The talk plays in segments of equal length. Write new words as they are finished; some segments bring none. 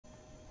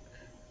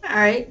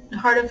Alright,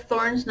 Heart of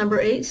Thorns, number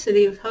 8,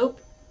 City of Hope.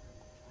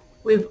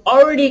 We've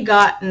already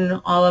gotten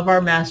all of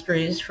our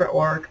masteries for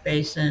Auric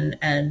Basin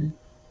and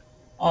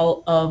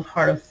all of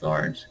Heart of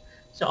Thorns.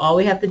 So all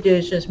we have to do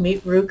is just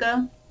meet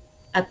Ruka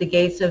at the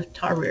gates of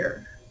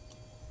Tarir.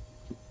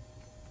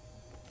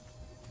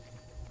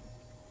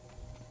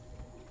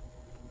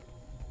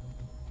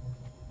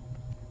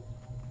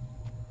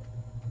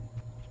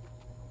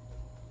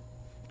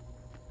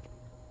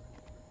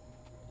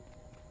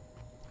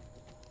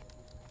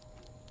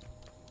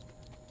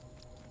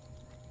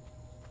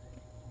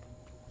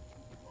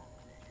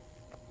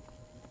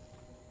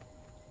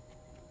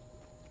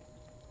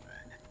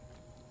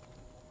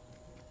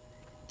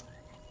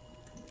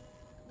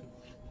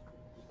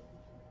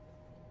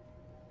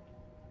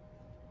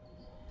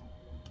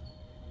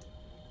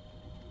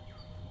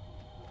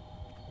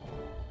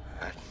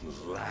 At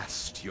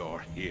last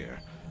you're here.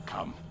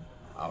 Come.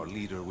 Our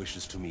leader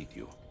wishes to meet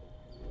you.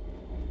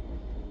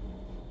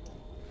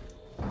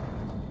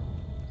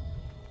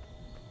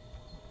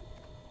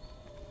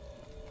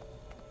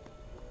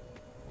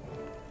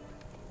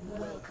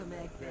 Welcome,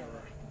 Egg-bearer.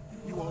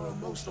 You are a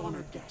most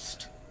honored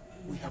guest.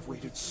 We have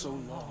waited so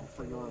long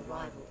for your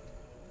arrival.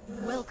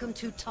 Welcome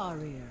to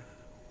Tarir.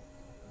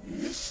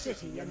 This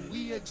city and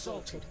we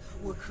Exalted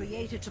were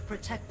created to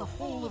protect the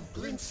whole of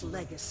Glint's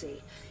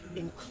legacy,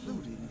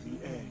 including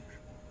the egg.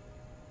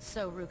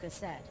 So Ruka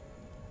said.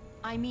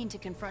 I mean to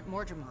confront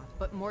Mordremoth,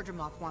 but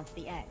Mordremoth wants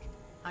the egg.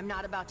 I'm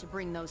not about to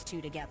bring those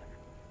two together.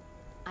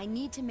 I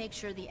need to make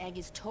sure the egg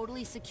is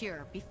totally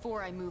secure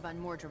before I move on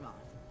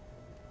Mordremoth.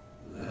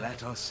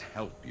 Let us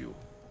help you.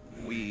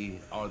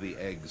 We are the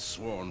egg's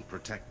sworn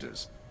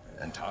protectors,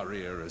 and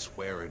Tarir is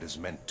where it is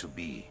meant to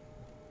be.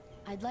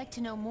 I'd like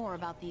to know more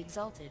about the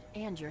Exalted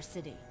and your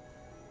city.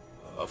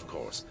 Of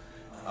course.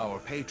 Our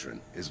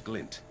patron is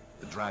Glint,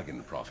 the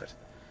dragon prophet.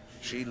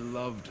 She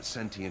loved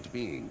sentient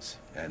beings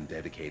and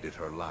dedicated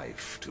her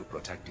life to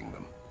protecting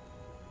them.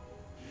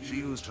 She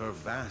used her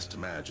vast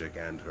magic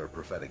and her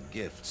prophetic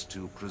gifts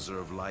to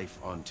preserve life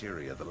on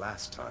Tyria the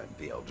last time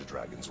the Elder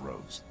Dragons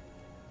rose.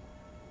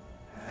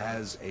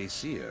 As a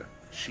seer,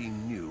 she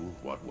knew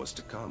what was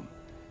to come.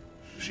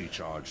 She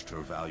charged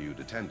her valued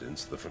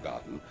attendants, the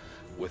Forgotten,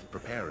 with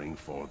preparing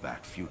for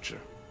that future.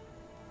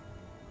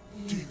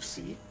 Do you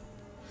see?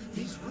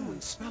 These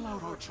ruins spell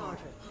out our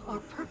charter, our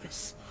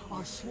purpose,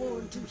 our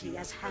sworn duty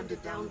as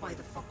handed down by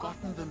the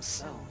Forgotten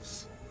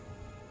themselves.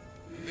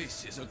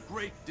 This is a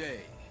great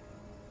day.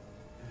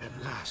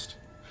 At last,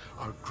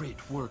 our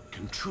great work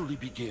can truly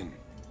begin.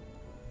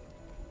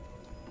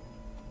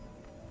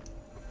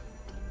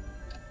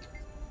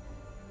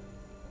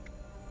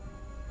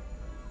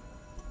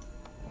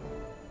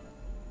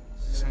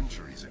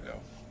 Centuries ago,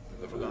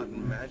 the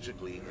Forgotten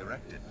magically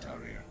erected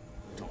Tarir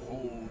to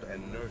hold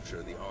and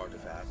nurture the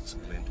artifacts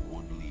Glint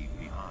would leave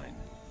behind.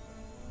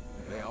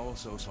 They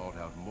also sought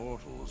out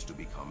mortals to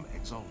become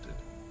exalted,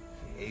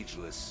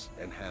 ageless,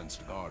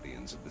 enhanced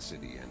guardians of the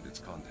city and its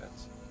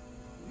contents.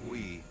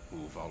 We, who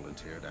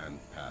volunteered and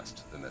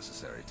passed the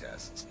necessary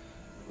tests,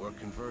 were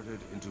converted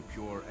into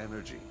pure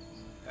energy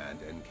and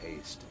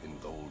encased in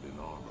golden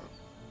armor.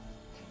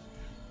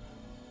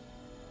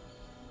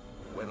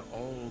 When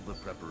all the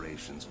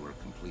preparations were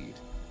complete,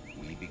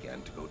 we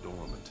began to go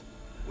dormant,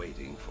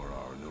 waiting for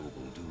our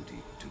noble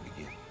duty to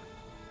begin.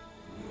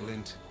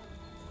 Glint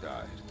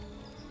died.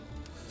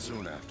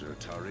 Soon after,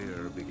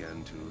 Tarir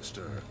began to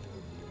stir,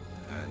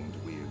 and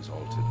we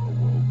Exalted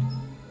awoke,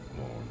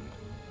 mourned,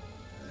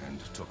 and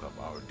took up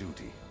our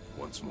duty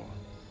once more.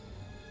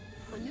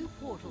 A new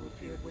portal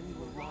appeared when you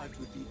arrived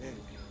with the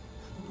egg.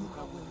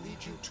 Ruka will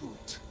lead you to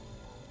it.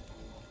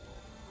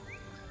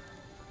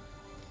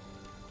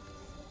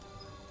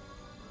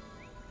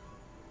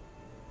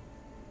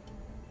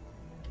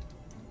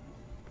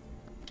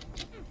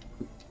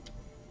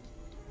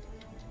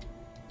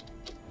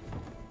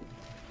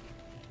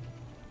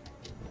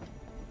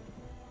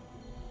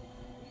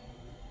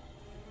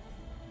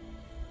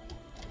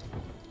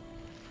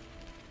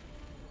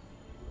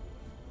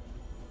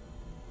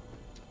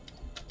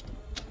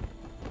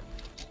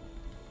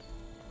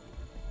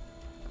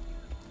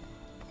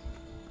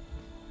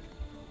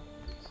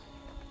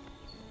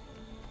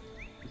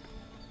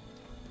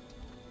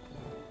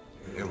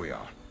 Here we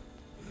are.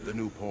 The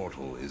new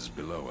portal is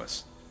below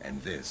us,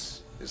 and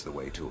this is the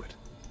way to it.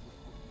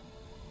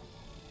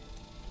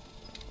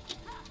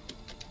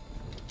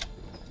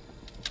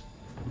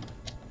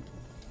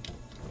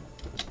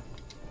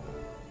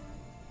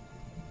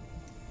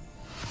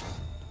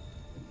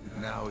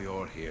 Now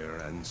you're here,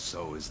 and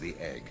so is the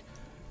egg.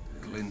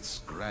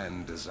 Glint's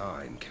grand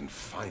design can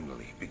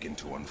finally begin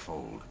to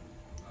unfold.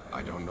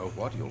 I don't know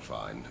what you'll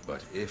find,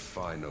 but if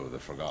I know the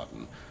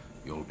Forgotten,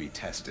 you'll be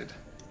tested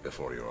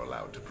before you're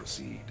allowed to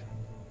proceed.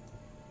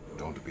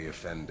 Don't be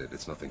offended,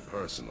 it's nothing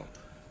personal.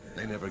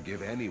 They never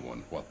give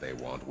anyone what they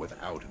want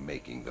without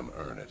making them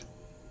earn it.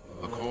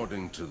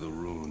 According to the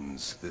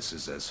runes, this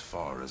is as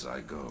far as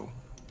I go.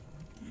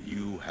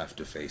 You have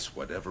to face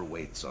whatever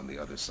waits on the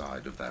other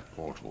side of that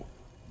portal,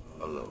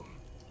 alone.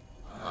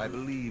 I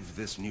believe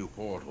this new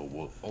portal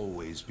will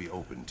always be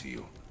open to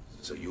you,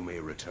 so you may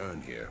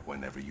return here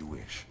whenever you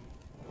wish.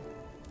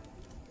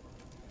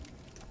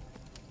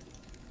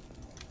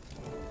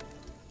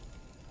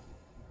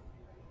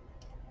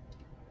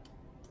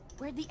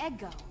 Where'd the egg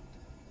go?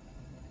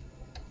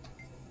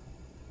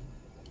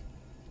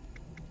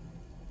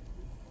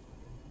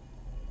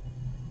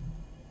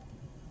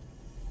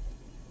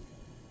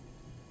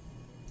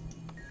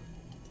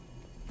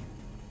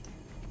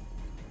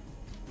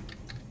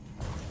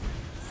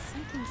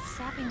 Something's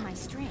sapping my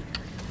strength.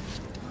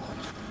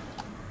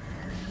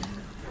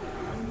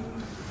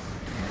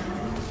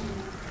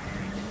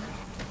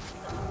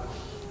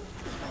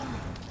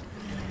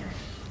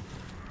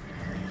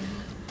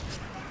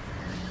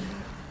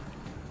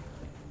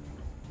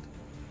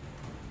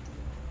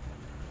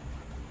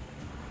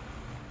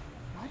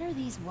 What are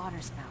these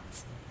water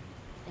spouts?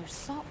 They're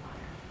salt water.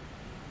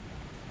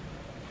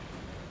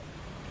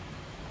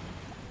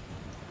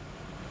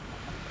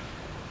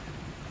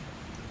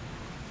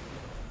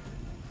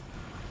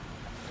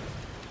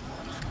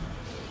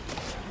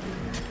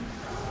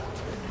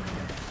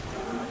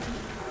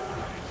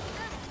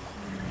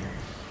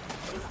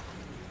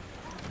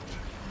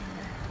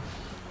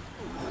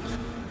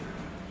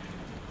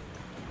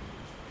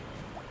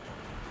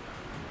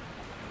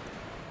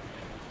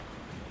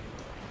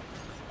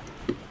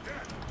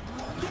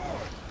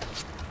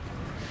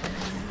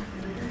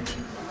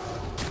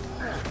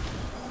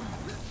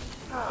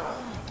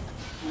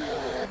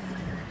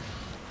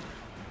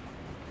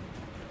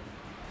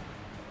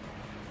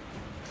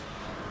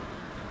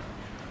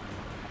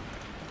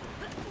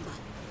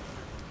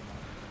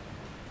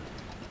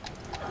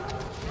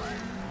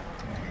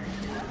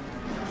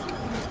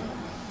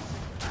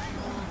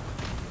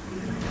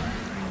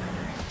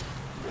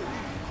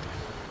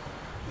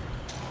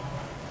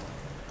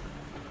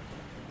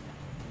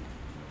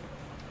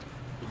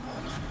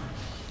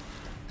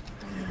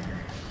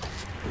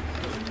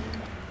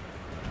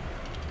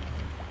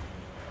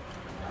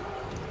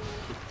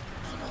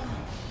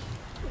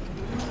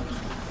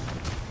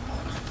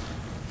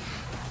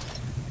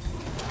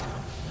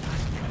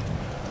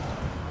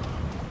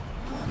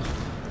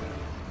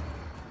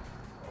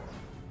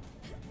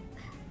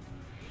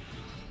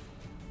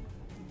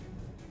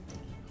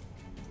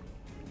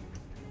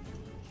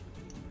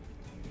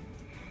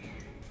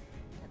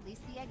 At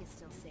least the egg is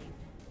still safe.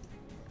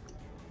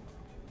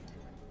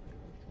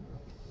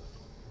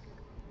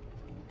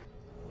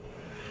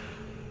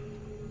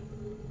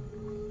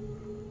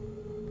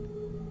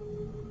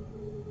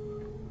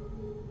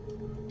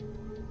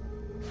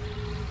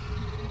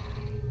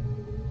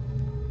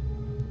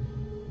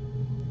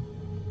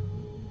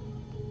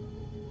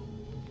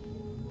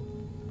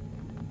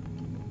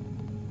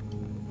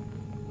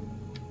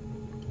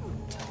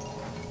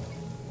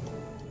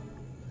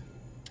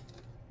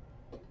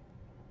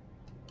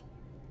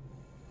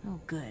 Oh,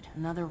 good.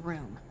 Another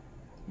room.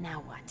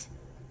 Now what?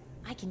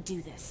 I can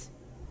do this.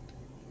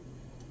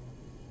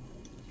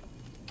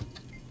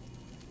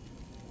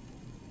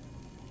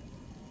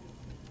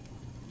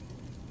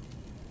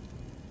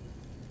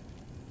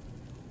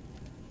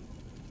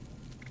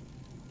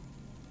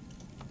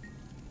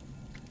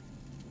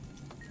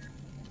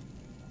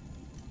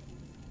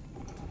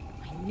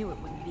 I knew it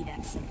wouldn't be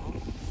that simple.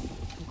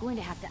 I'm going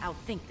to have to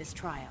outthink this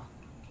trial.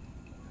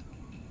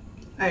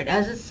 Alright,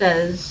 as it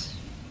says,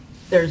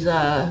 there's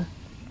a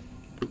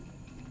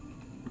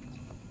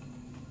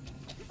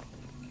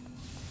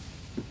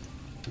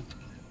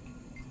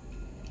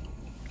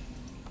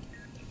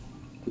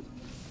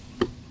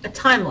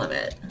time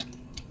limit.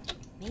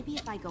 Maybe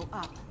if I go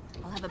up,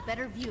 I'll have a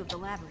better view of the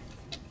labyrinth.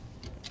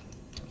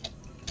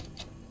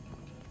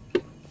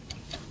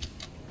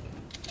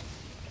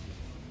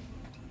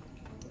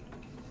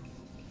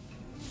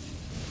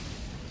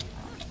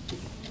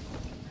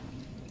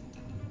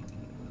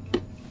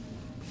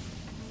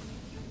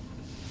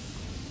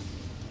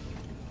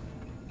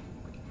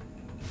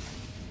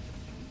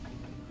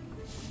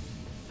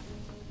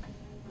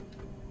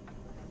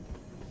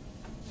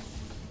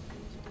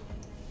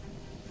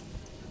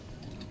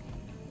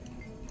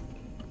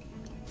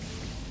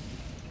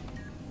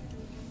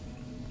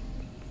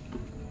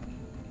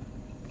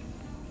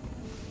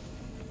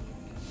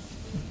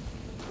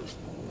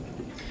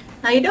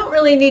 Now you don't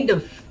really need to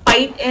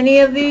fight any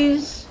of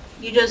these.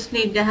 You just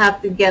need to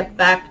have to get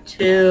back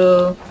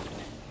to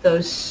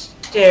those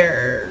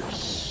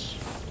stairs.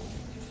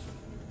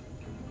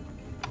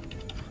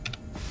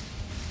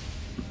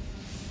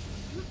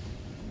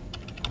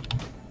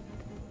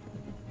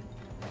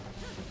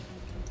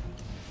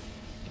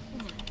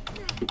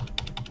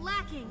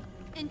 Lacking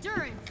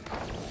endurance.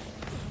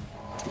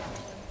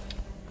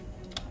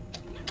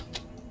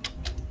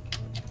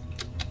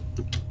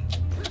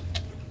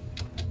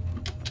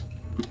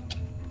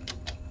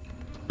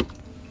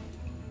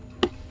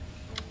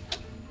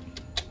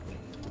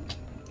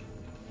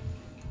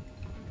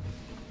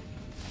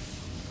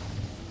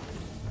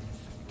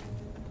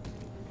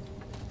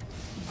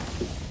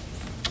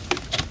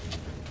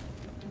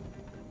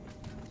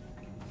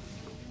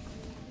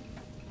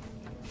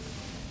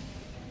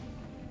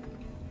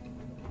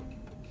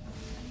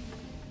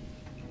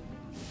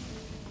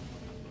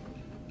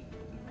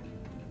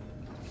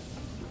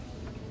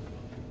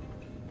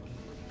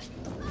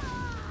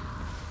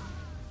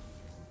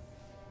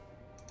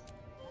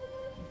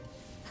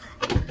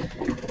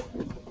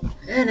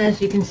 And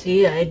as you can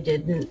see, I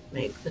didn't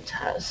make the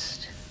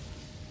test.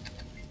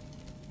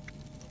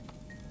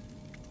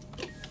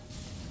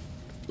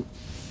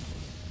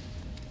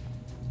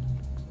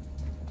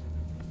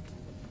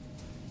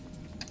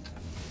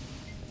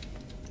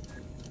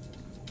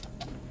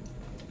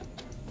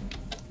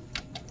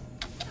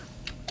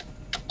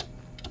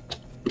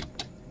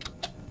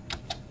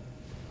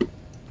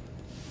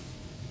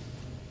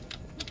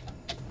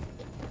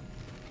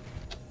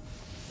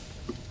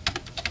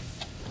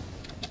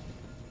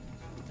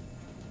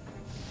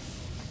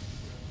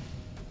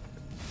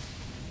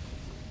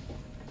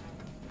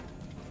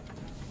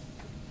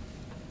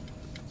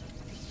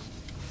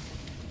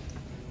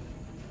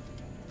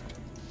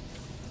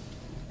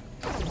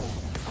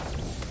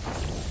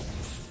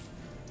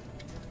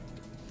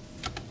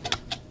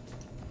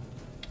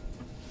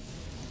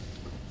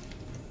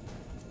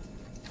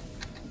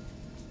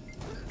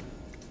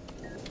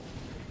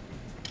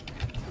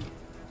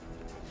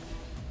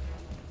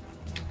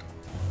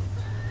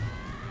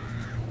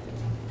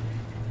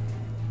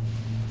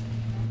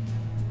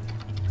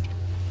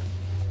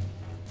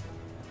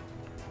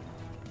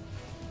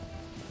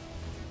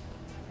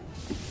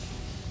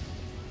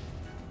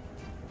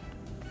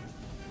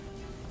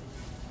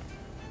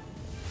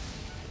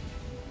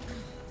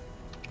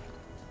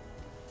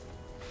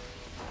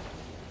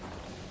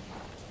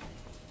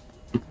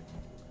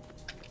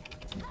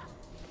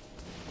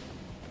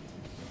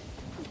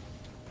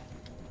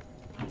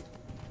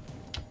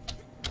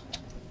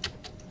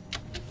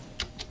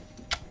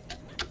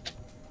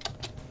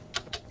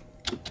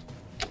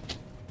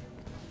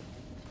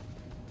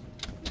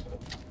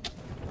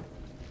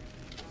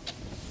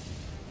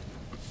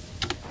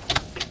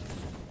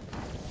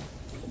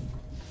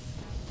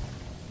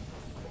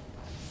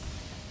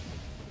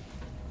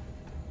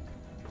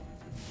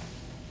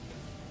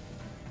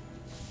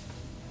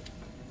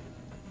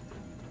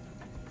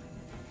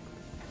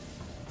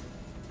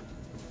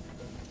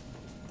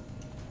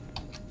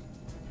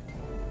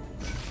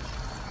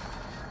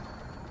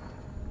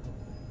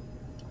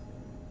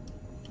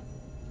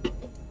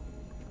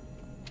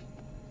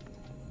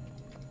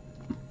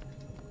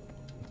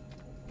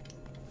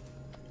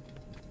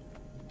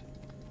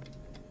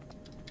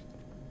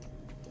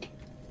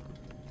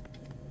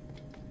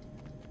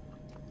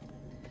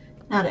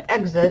 Now to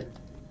exit,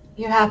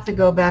 you have to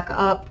go back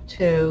up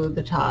to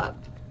the top.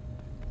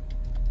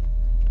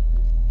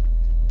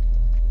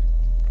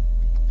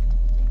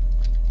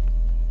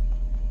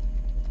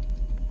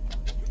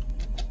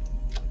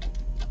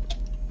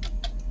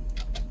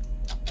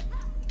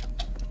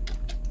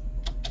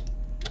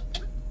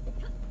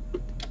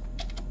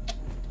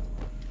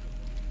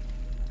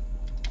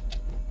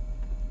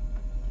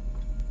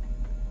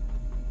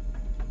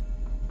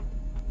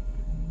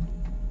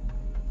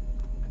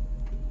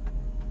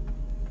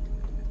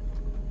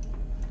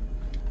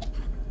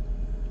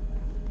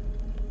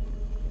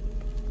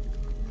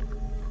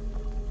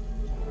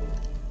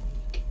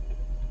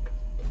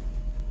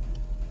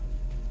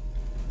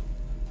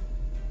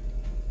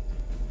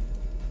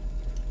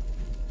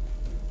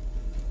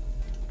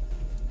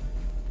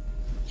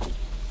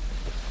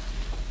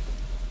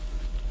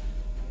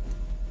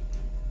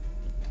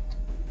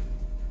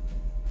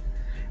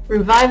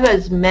 Revive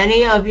as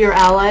many of your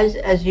allies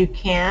as you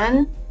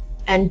can,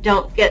 and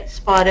don't get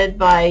spotted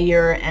by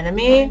your You're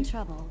enemy. in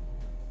trouble.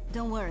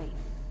 Don't worry.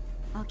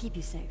 I'll keep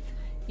you safe.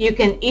 You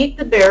can eat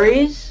the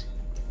berries.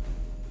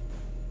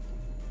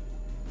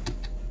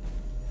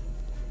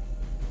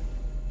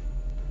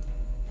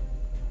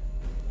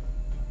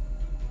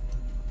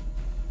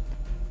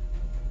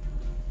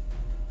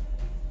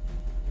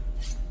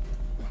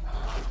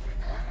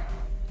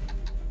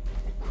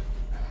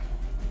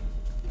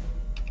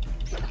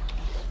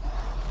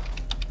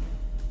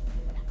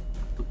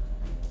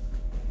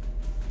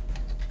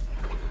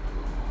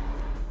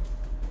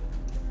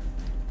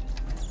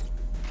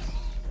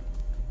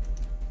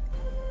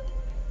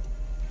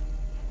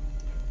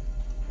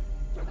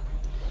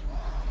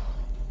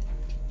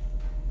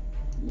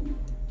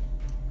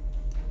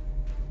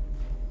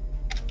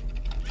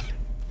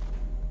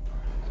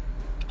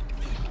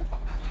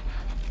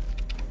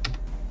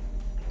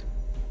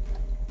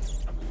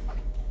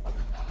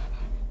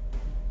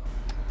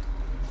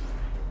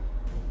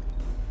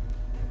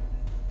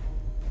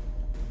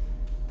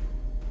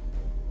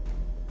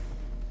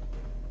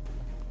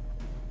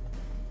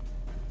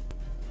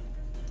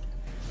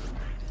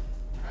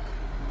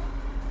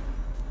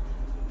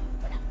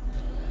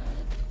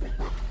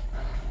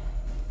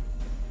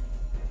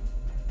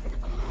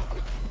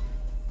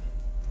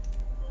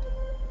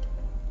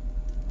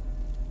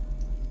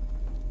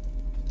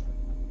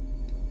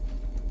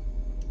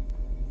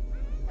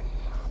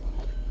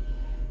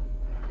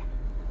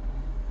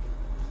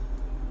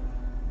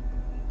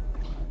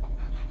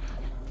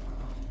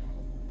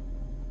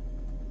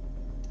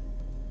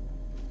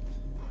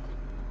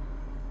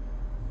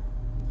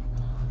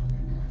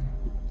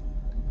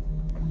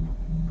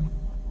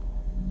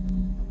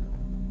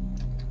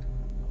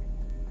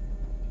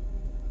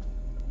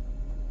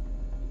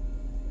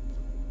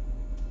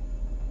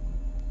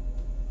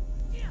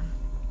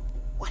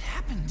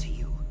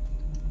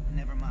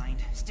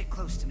 stick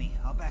close to me.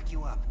 I'll back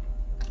you up.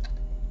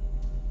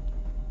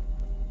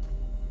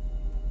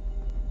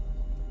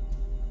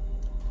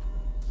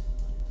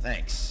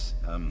 Thanks.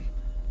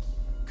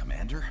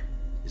 Commander?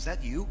 Is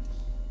that you?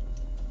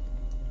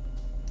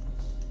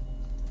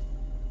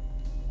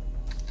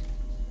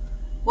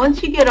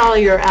 Once you get all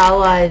your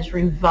allies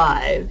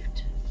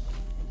revived,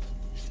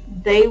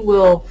 they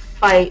will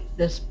fight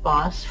this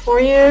boss for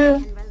you.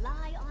 And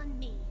rely on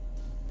me.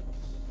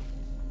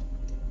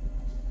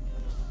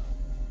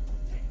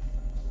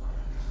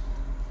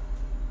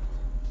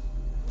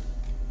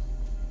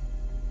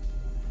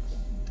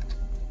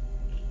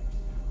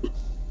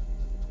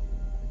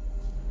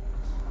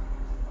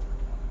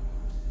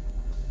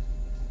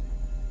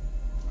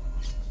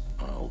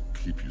 I'll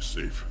keep you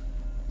safe.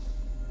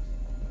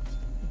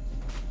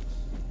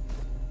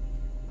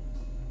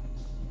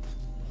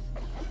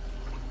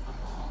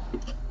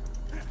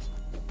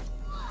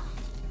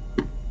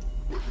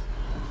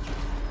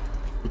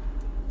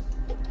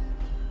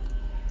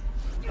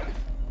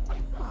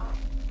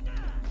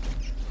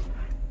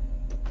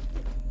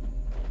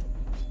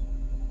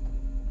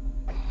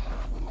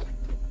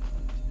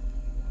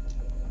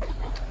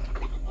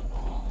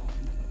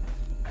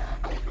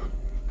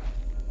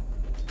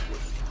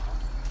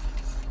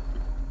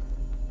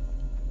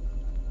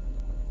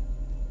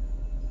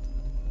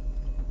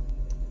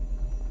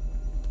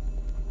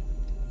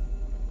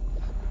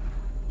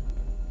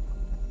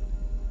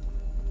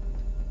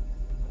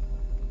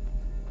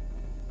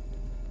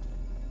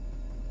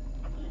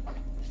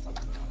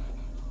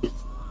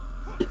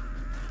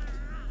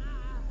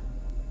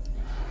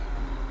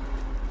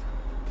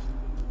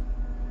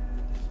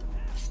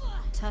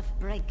 Tough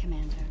break,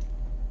 Commander.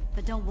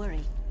 But don't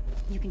worry.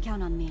 You can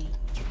count on me.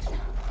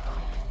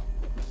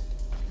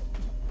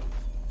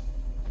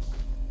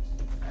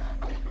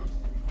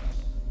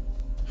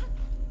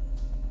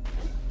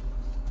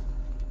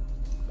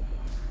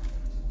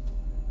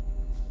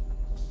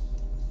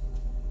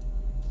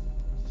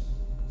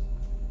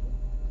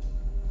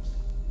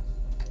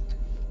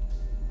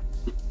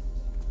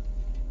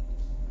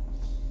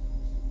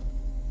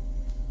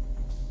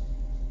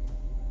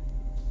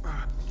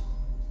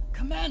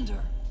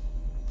 Commander!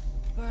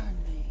 Burn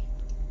me.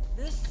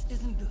 This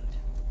isn't good.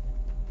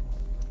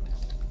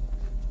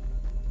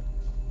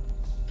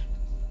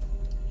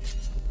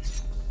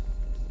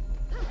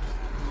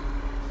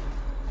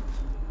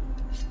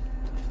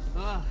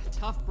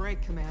 Tough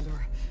break,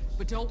 Commander.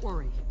 But don't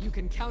worry, you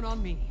can count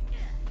on me.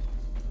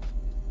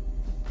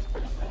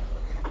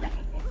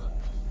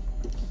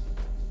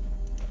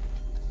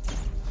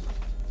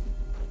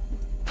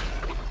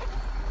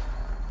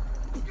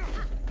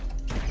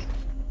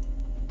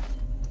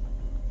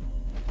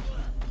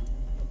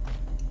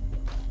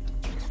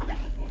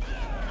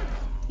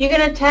 You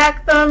can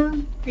attack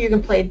them, you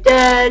can play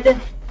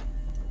dead,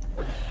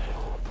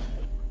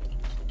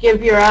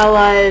 give your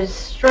allies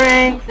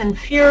strength and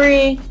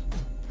fury,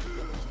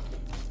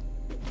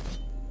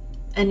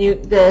 and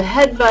the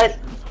headbutt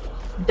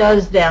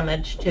does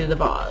damage to the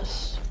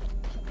boss.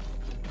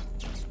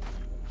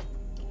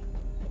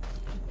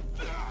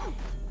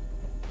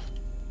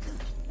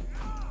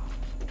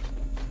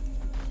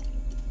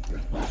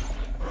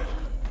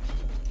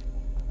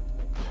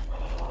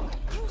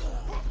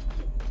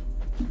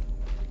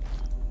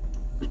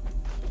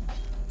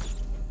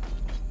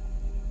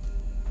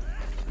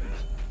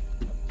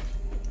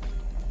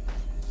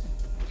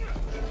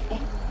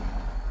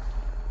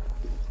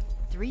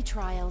 Three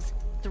trials,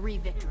 3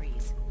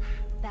 victories.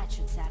 That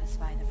should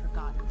satisfy the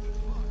Forgotten.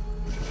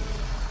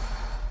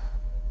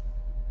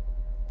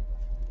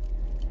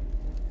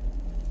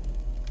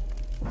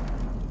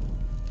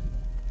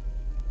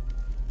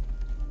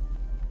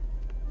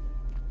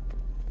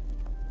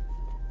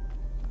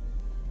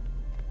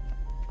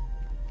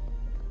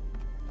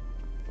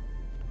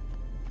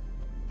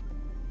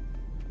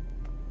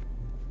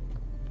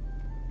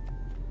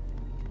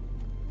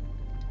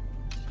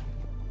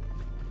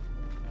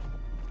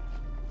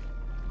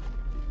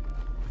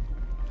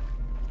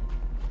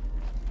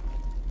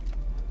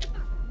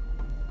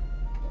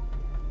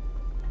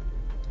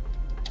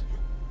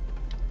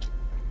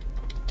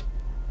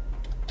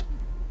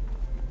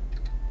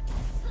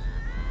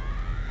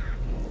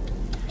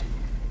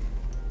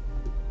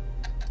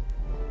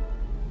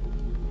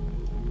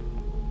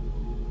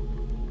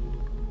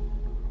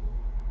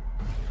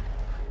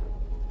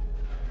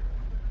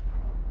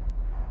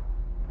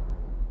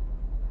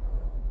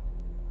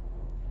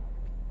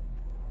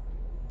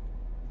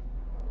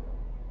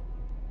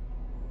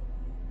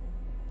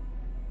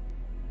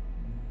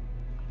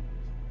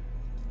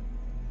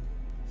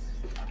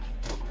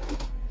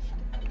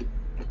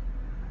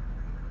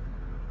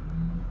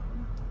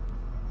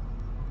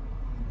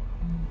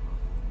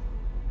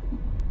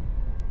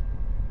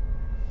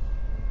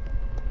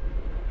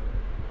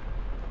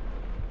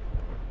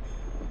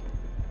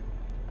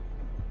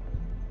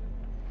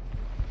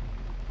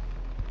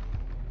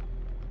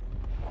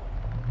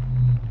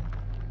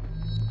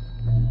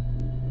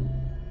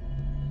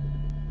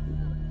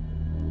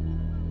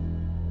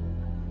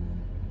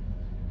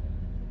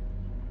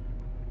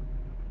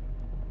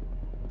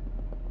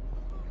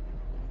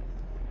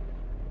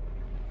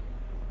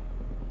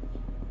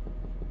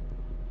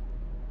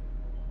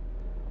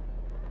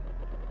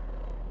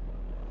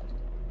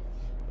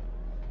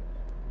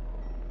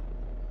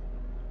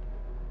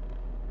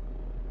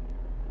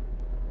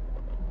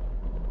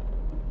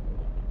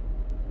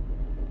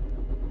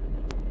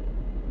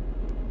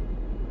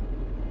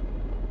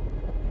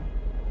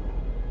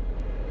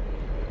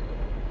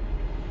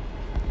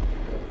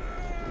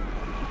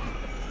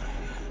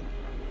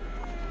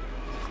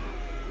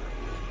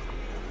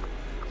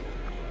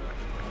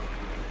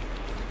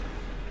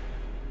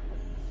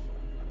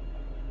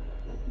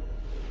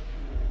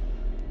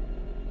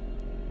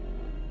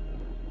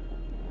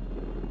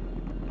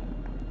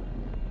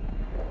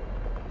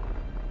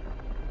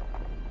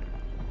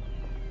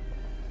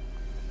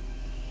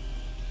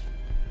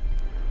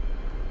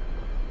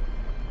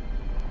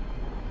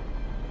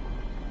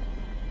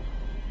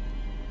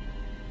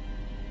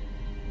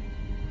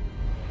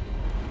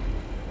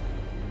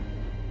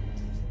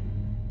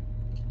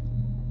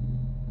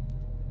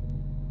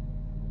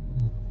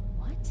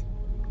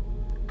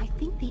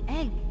 The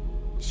egg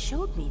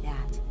showed me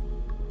that.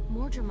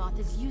 Mordremoth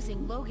is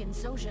using Logan,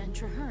 Zojja, and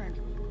Traherne.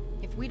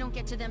 If we don't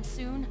get to them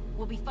soon,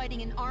 we'll be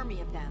fighting an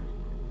army of them.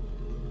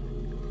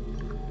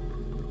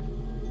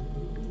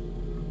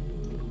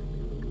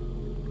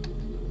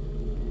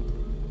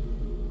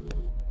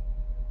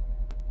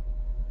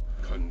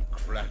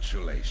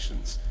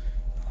 Congratulations.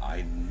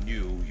 I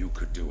knew you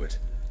could do it.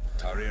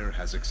 Tarir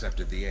has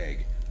accepted the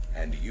egg,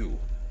 and you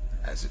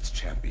as its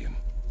champion.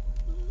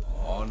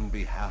 On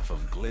behalf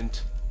of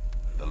Glint,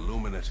 the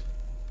Luminate,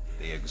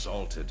 the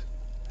Exalted,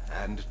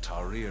 and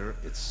Tarir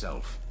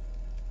itself,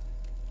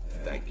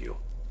 thank you.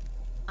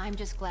 I'm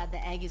just glad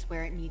the egg is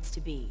where it needs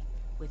to be,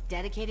 with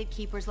dedicated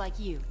keepers like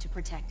you to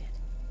protect it.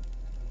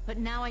 But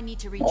now I need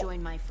to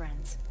rejoin my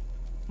friends.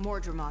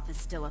 Mordremoth is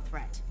still a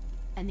threat,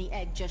 and the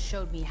egg just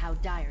showed me how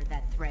dire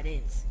that threat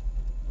is.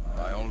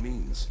 By all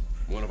means,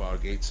 one of our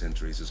gate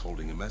sentries is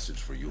holding a message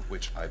for you,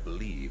 which I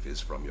believe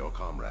is from your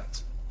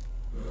comrades.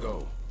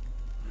 Go.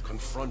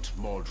 Confront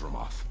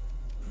Mordremoth.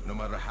 No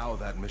matter how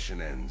that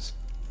mission ends,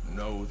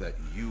 know that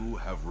you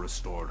have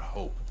restored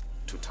hope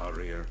to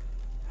Tarir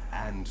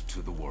and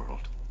to the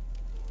world.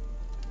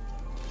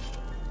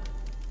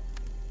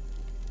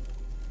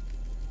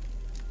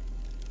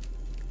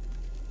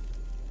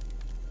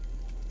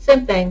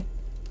 Same thing.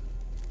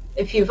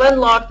 If you've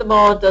unlocked them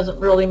all, it doesn't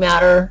really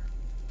matter.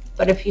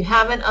 But if you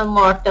haven't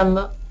unlocked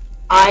them,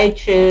 I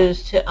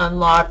choose to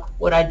unlock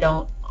what I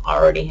don't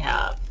already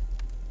have.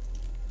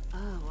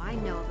 Oh, I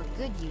know of a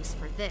good use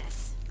for this.